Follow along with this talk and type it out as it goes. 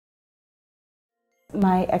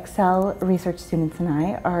My Excel research students and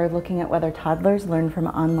I are looking at whether toddlers learn from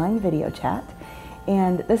online video chat.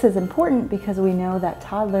 And this is important because we know that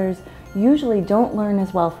toddlers usually don't learn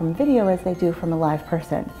as well from video as they do from a live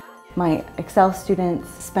person. My Excel students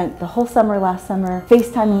spent the whole summer last summer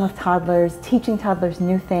FaceTiming with toddlers, teaching toddlers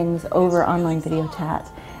new things over online video chat.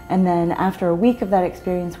 And then after a week of that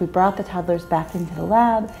experience, we brought the toddlers back into the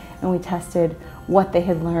lab and we tested what they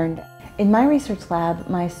had learned. In my research lab,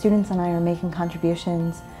 my students and I are making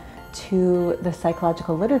contributions to the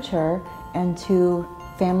psychological literature and to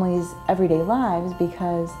families' everyday lives,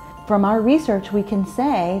 because from our research we can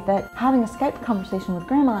say that having a Skype conversation with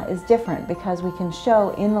grandma is different, because we can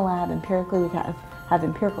show in the lab empirically, we have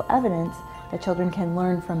empirical evidence that children can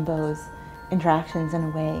learn from those interactions in a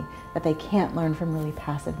way that they can't learn from really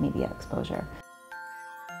passive media exposure.